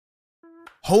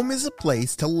Home is a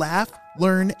place to laugh,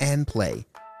 learn, and play,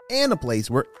 and a place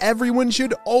where everyone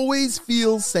should always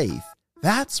feel safe.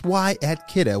 That's why at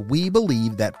Kidda we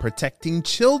believe that protecting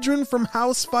children from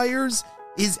house fires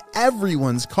is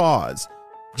everyone's cause.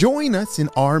 Join us in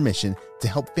our mission to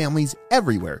help families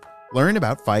everywhere learn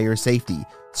about fire safety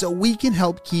so we can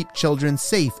help keep children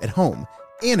safe at home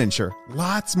and ensure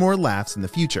lots more laughs in the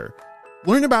future.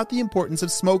 Learn about the importance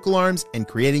of smoke alarms and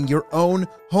creating your own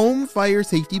home fire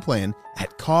safety plan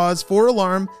at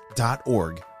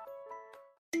cause4alarm.org.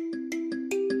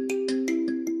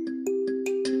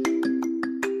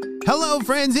 Hello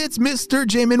friends, it's Mr.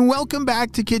 Jim and welcome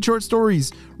back to Kid Short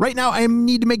Stories. Right now I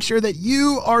need to make sure that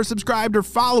you are subscribed or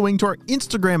following to our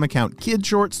Instagram account, Kid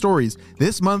Short Stories.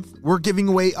 This month we're giving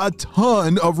away a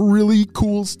ton of really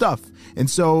cool stuff. And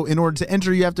so in order to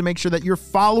enter, you have to make sure that you're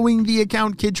following the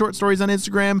account Kid Short Stories on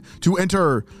Instagram to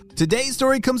enter. Today's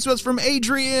story comes to us from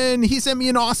Adrian. He sent me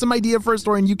an awesome idea for a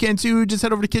story, and you can too. Just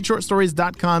head over to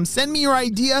kidshortstories.com, send me your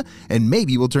idea, and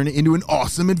maybe we'll turn it into an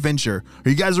awesome adventure. Are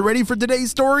you guys ready for today's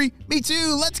story? Me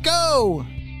too. Let's go.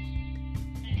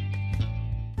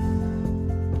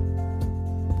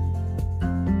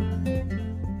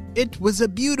 It was a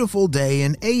beautiful day,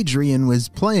 and Adrian was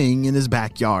playing in his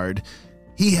backyard.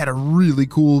 He had a really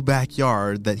cool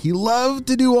backyard that he loved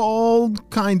to do all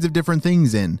kinds of different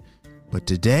things in. But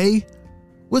today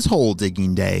was hole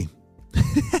digging day.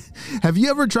 Have you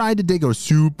ever tried to dig a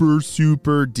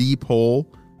super deep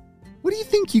hole? What do you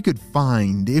think you could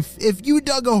find if you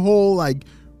dug a hole like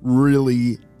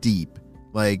really deep,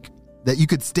 like that you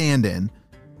could stand in?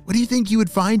 What do you think you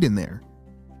would find in there?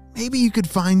 Maybe you could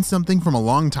find something from a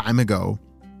long time ago.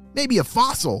 Maybe a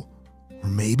fossil, or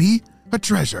maybe a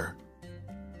treasure.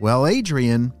 Well,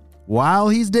 Adrian, while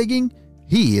he's digging,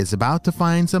 he is about to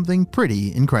find something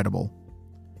pretty incredible.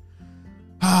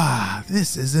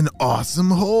 This is an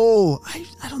awesome hole.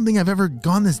 I don't think I've ever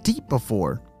gone this deep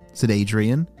before, said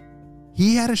Adrian.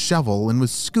 He had a shovel and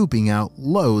was scooping out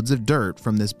loads of dirt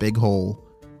from this big hole.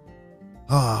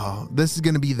 Oh, this is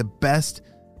going to be the best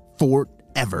fort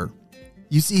ever.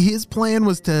 You see, his plan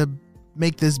was to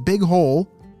make this big hole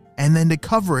and then to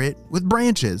cover it with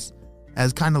branches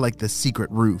as kind of like the secret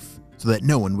roof so that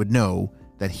no one would know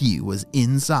that he was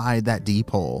inside that deep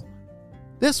hole.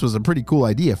 This was a pretty cool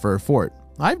idea for a fort.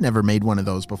 I've never made one of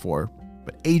those before,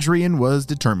 but Adrian was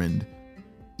determined.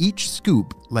 Each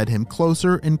scoop led him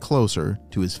closer and closer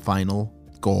to his final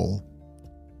goal.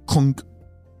 Clunk!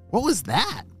 What was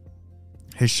that?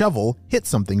 His shovel hit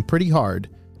something pretty hard,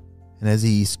 and as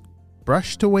he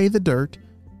brushed away the dirt,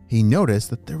 he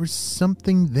noticed that there was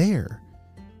something there.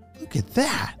 Look at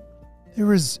that! It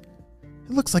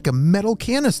looks like a metal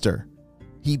canister.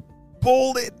 He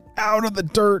pulled it out of the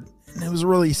dirt, and it was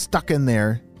really stuck in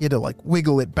there. He had to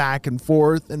wiggle it back and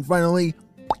forth, and finally,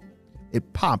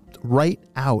 it popped right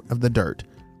out of the dirt.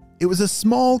 It was a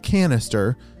small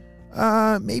canister,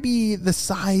 maybe the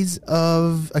size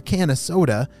of a can of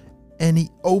soda, and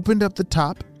he opened up the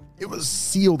top. It was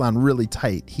sealed on really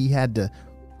tight. He had to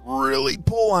really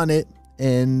pull on it,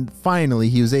 and finally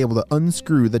he was able to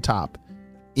unscrew the top.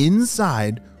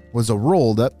 Inside was a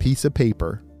rolled up piece of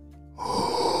paper.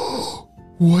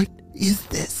 What is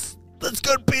this? This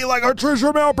could be like a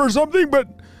treasure map or something, but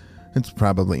it's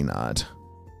probably not,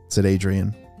 said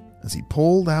Adrian as he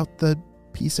pulled out the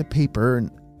piece of paper,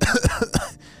 and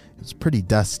it was pretty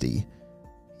dusty.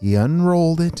 He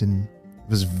unrolled it, and it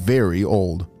was very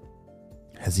old.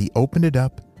 As he opened it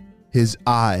up, his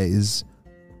eyes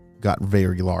got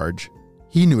very large.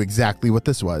 He knew exactly what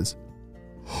this was.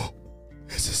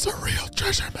 Is this a real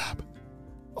treasure map?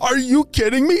 Are you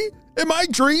kidding me? Am I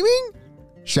dreaming?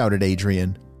 Shouted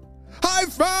Adrian. I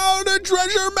found a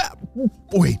treasure map!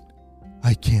 Wait,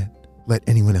 I can't let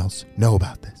anyone else know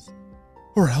about this,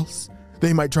 or else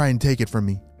they might try and take it from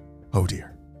me. Oh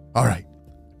dear. All right.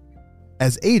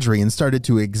 As Adrian started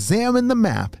to examine the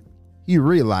map, he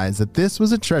realized that this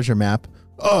was a treasure map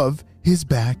of his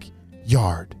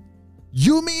backyard.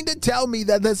 You mean to tell me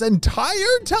that this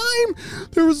entire time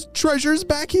there was treasures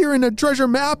back here in a treasure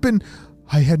map and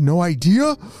I had no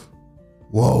idea?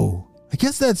 Whoa. I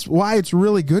guess that's why it's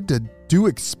really good to do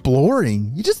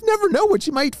exploring. You just never know what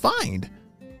you might find.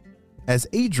 As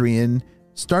Adrian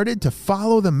started to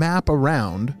follow the map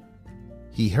around,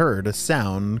 he heard a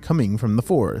sound coming from the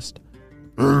forest.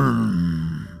 What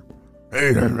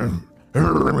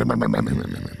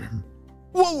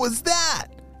was that?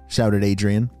 Shouted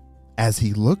Adrian. As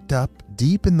he looked up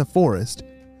deep in the forest,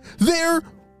 there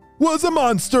was a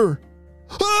monster.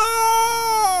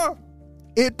 Ah!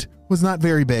 It was not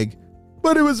very big,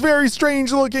 but it was very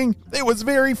strange looking. It was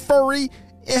very furry.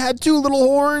 It had two little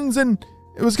horns, and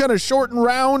It was kind of short and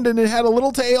round, and it had a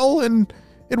little tail, and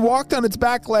it walked on its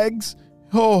back legs.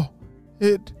 Oh,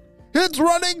 it's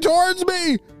running towards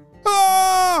me!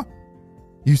 Ah!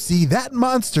 You see, that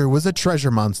monster was a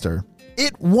treasure monster.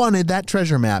 It wanted that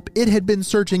treasure map. It had been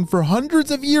searching for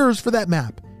hundreds of years for that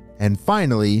map. And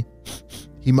finally,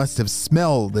 he must have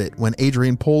smelled it when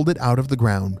Adrian pulled it out of the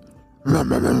ground.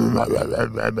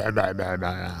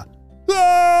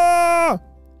 Ah!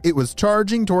 It was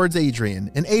charging towards Adrian,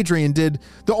 and Adrian did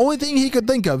the only thing he could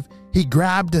think of. He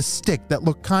grabbed a stick that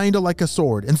looked kind of like a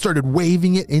sword and started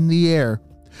waving it in the air.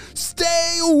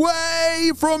 Stay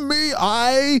away from me!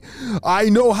 I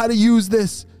know how to use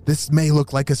this. This may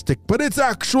look like a stick, but it's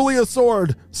actually a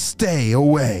sword. Stay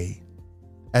away.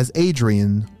 As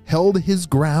Adrian held his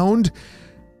ground,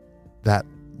 that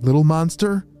little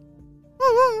monster,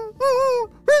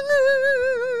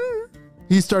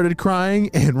 he started crying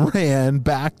and ran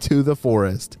back to the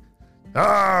forest.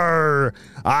 Arr!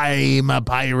 I'm a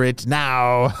pirate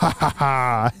now. Ha ha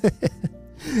ha.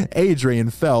 Adrian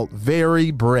felt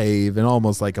very brave and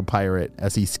almost like a pirate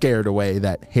as he scared away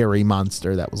that hairy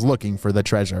monster that was looking for the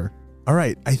treasure. All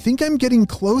right, I think I'm getting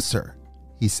closer,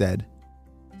 he said.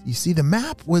 You see, the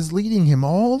map was leading him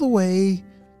all the way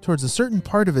towards a certain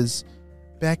part of his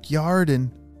backyard,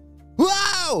 and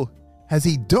wow! As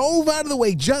he dove out of the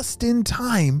way just in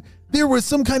time, there was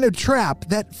some kind of trap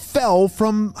that fell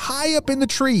from high up in the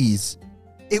trees.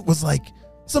 It was like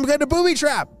some kind of booby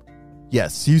trap.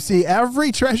 Yes, you see,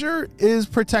 every treasure is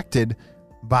protected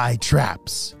by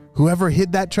traps. Whoever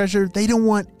hid that treasure, they don't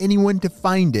want anyone to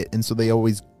find it, and so they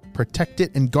always protect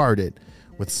it and guard it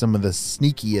with some of the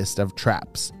sneakiest of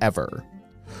traps ever.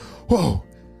 Whoa,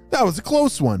 that was a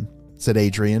close one, said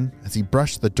Adrian as he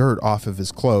brushed the dirt off of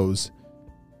his clothes.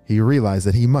 He realized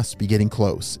that he must be getting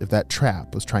close if that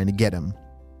trap was trying to get him.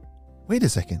 Wait a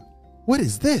second, what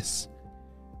is this?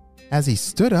 As he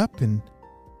stood up, and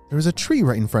there was a tree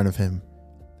right in front of him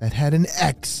that had an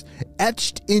X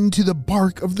etched into the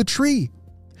bark of the tree.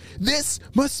 This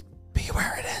must be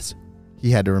where it is.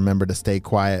 He had to remember to stay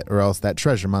quiet or else that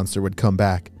treasure monster would come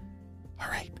back. All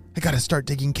right, I gotta start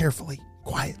digging carefully,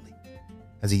 quietly.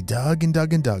 As he dug and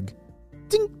dug and dug,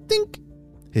 tink, tink,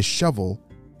 his shovel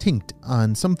tinked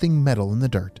on something metal in the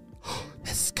dirt. This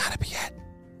has gotta be it.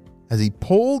 As he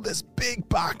pulled this big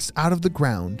box out of the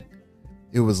ground,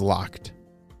 it was locked.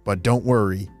 But don't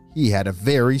worry, he had a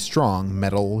very strong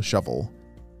metal shovel.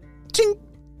 Chink,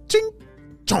 chink,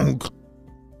 chonk.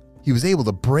 He was able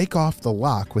to break off the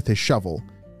lock with his shovel,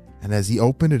 and as he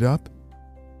opened it up,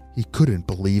 he couldn't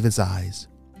believe his eyes.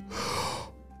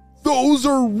 Those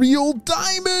are real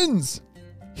diamonds!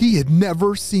 He had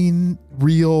never seen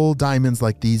real diamonds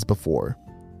like these before.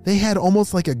 They had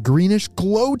almost like a greenish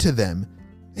glow to them.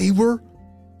 They were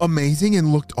amazing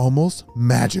and looked almost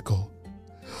magical.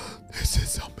 This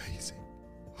is amazing.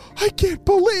 I can't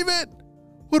believe it.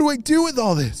 What do I do with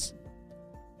all this?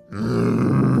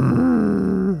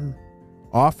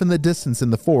 Off in the distance in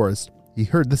the forest, he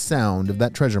heard the sound of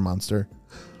that treasure monster.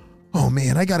 Oh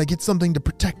man, I gotta get something to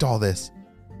protect all this.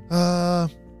 Oh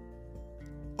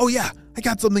yeah, I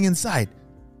got something inside.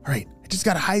 All right, I just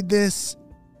gotta hide this.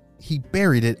 He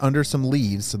buried it under some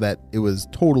leaves so that it was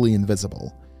totally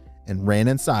invisible and ran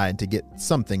inside to get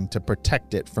something to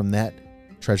protect it from that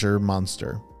treasure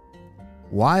monster.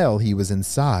 While he was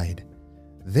inside,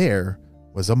 there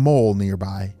was a mole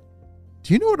nearby.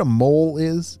 Do you know what a mole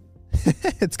is?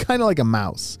 It's kind of like a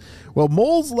mouse. Well,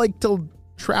 moles like to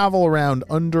travel around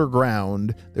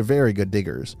underground. They're very good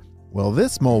diggers. Well,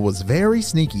 this mole was very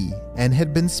sneaky and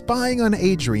had been spying on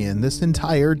Adrian this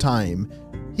entire time.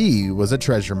 He was a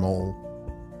treasure mole.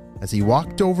 As he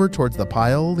walked over towards the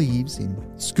pile of leaves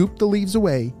and scooped the leaves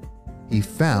away, he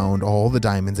found all the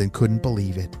diamonds and couldn't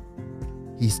believe it.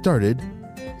 He started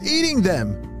eating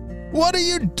them. What are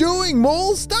you doing,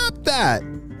 mole? Stop that!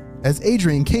 As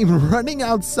Adrian came running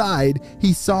outside,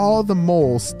 he saw the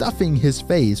mole stuffing his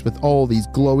face with all these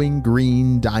glowing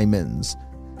green diamonds.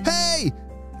 Hey,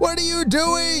 what are you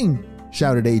doing?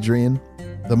 Shouted Adrian.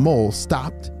 The mole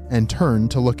stopped and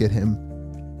turned to look at him.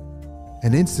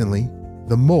 And instantly,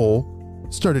 the mole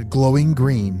started glowing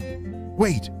green.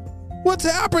 Wait, what's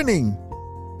happening?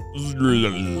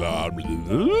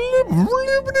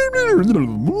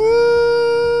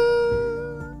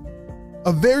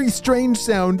 A very strange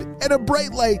sound and a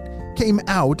bright light came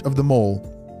out of the mole,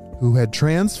 who had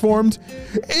transformed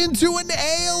into an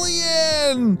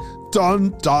alien!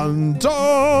 Dun, dun,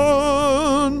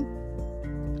 dun!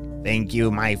 Thank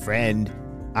you, my friend.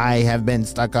 I have been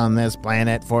stuck on this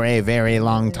planet for a very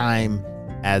long time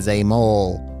as a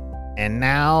mole. And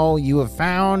now you have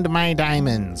found my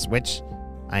diamonds, which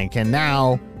I can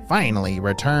now finally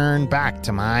return back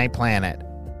to my planet.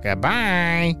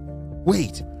 Goodbye.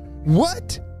 Wait,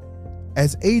 what?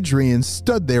 As Adrian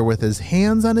stood there with his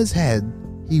hands on his head,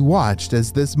 he watched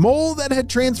as this mole that had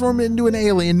transformed into an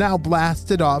alien now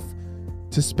blasted off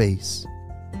to space.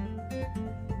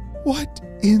 What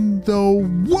in the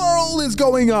world is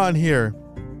going on here?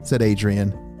 Said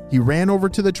Adrian. He ran over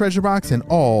to the treasure box and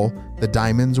all the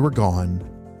diamonds were gone.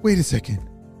 Wait a second.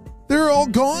 They're all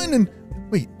gone? And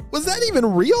wait, was that even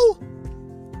real?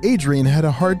 Adrian had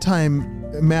a hard time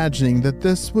imagining that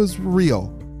this was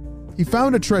real. He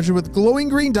found a treasure with glowing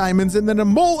green diamonds and then a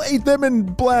mole ate them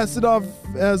and blasted off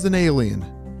as an alien.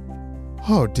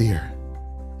 Oh dear.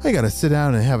 I gotta sit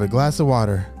down and have a glass of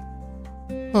water.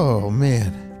 Oh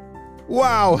man.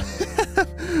 Wow.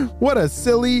 What a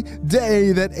silly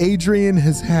day that Adrian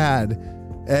has had.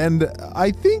 And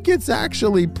I think it's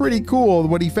actually pretty cool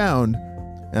what he found.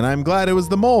 And I'm glad it was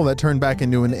the mole that turned back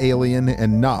into an alien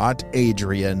and not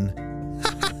Adrian.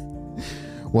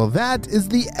 Well, that is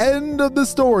the end of the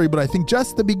story, but I think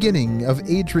just the beginning of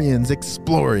Adrian's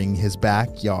exploring his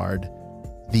backyard.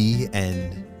 The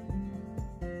end.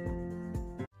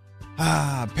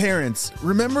 Parents,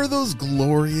 remember those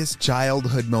glorious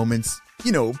childhood moments?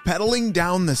 You know, pedaling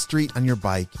down the street on your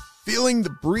bike, feeling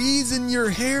the breeze in your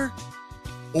hair?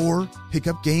 Or pick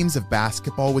up games of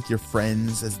basketball with your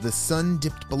friends as the sun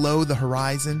dipped below the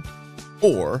horizon?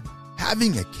 Or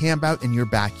having a camp out in your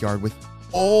backyard with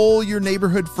all your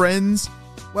neighborhood friends?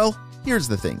 Well, here's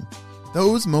the thing.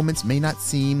 Those moments may not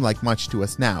seem like much to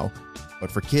us now,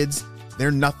 but for kids,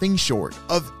 they're nothing short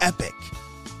of epic.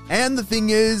 And the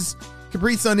thing is,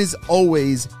 Capri Sun is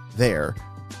always there.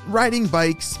 Riding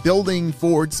bikes, building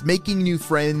forts, making new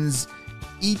friends.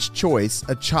 Each choice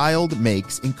a child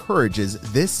makes encourages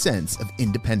this sense of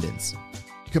independence.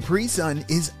 Capri Sun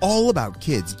is all about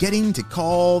kids getting to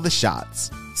call the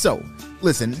shots. So,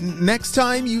 listen, next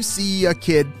time you see a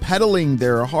kid pedaling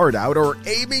their heart out or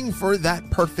aiming for that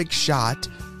perfect shot,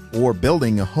 or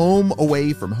building a home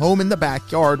away from home in the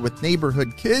backyard with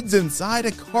neighborhood kids inside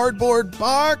a cardboard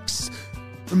box,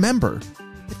 remember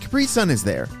that Capri Sun is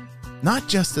there, not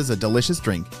just as a delicious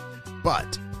drink,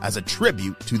 but as a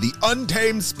tribute to the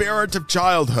untamed spirit of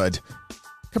childhood.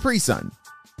 Capri Sun,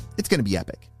 it's going to be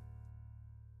epic.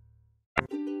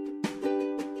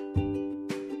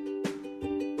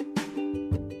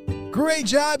 Great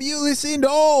job, you listened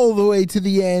all the way to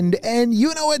the end, and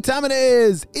you know what time it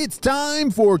is. It's time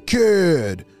for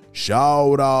Kid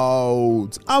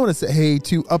Shoutouts. I want to say hey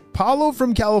to Apollo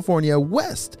from California,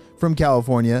 West from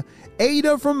California,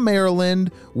 Ada from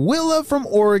Maryland, Willa from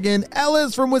Oregon,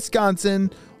 Ellis from Wisconsin,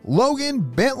 Logan,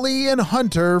 Bentley, and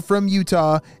Hunter from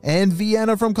Utah, and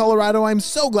Vienna from Colorado. I'm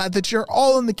so glad that you're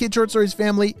all in the Kid Short Stories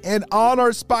family, and on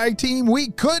our spy team, we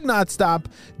could not stop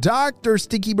Dr.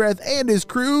 Sticky Breath and his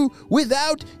crew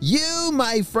without you,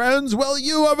 my friends. Well,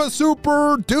 you have a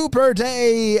super duper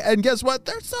day, and guess what?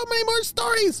 There's so many more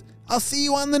stories. I'll see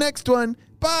you on the next one.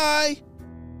 Bye.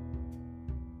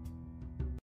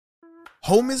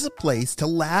 Home is a place to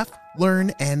laugh,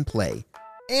 learn, and play.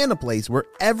 And a place where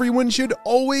everyone should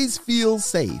always feel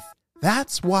safe.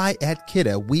 That's why at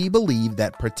Kidda we believe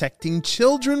that protecting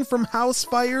children from house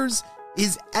fires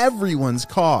is everyone's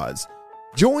cause.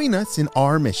 Join us in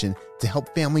our mission to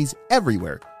help families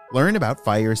everywhere learn about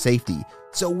fire safety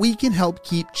so we can help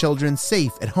keep children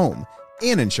safe at home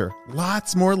and ensure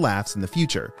lots more laughs in the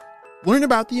future. Learn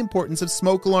about the importance of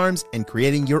smoke alarms and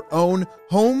creating your own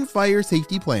home fire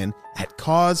safety plan at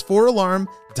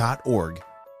cause4alarm.org.